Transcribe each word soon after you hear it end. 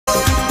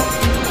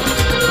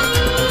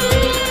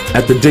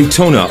At the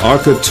Daytona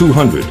ARCA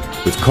 200,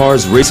 with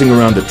cars racing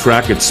around the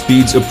track at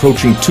speeds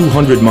approaching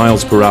 200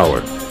 miles per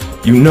hour,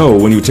 you know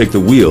when you take the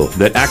wheel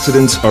that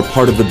accidents are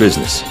part of the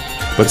business.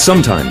 But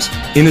sometimes,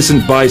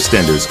 innocent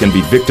bystanders can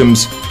be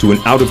victims to an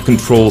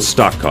out-of-control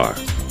stock car.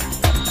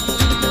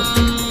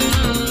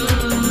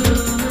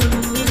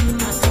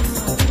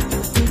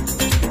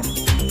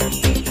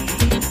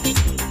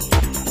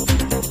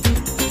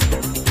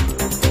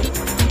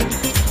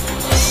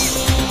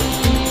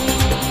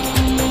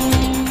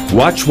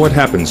 Watch what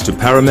happens to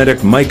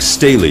paramedic Mike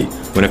Staley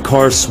when a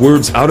car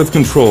swerves out of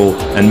control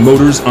and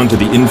motors onto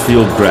the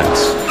infield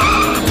grass.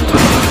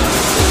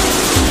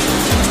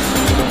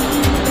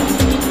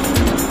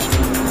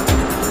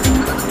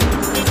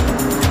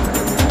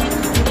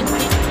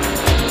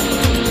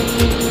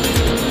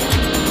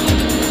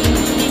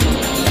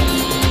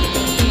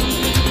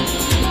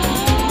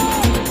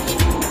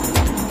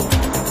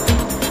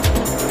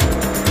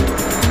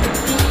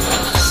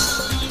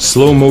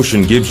 Slow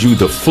motion gives you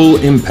the full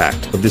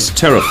impact of this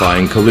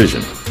terrifying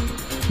collision.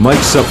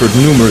 Mike suffered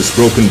numerous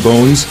broken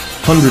bones,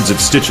 hundreds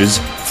of stitches,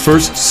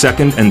 first,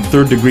 second, and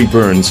third-degree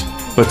burns,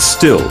 but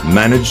still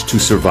managed to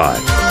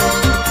survive.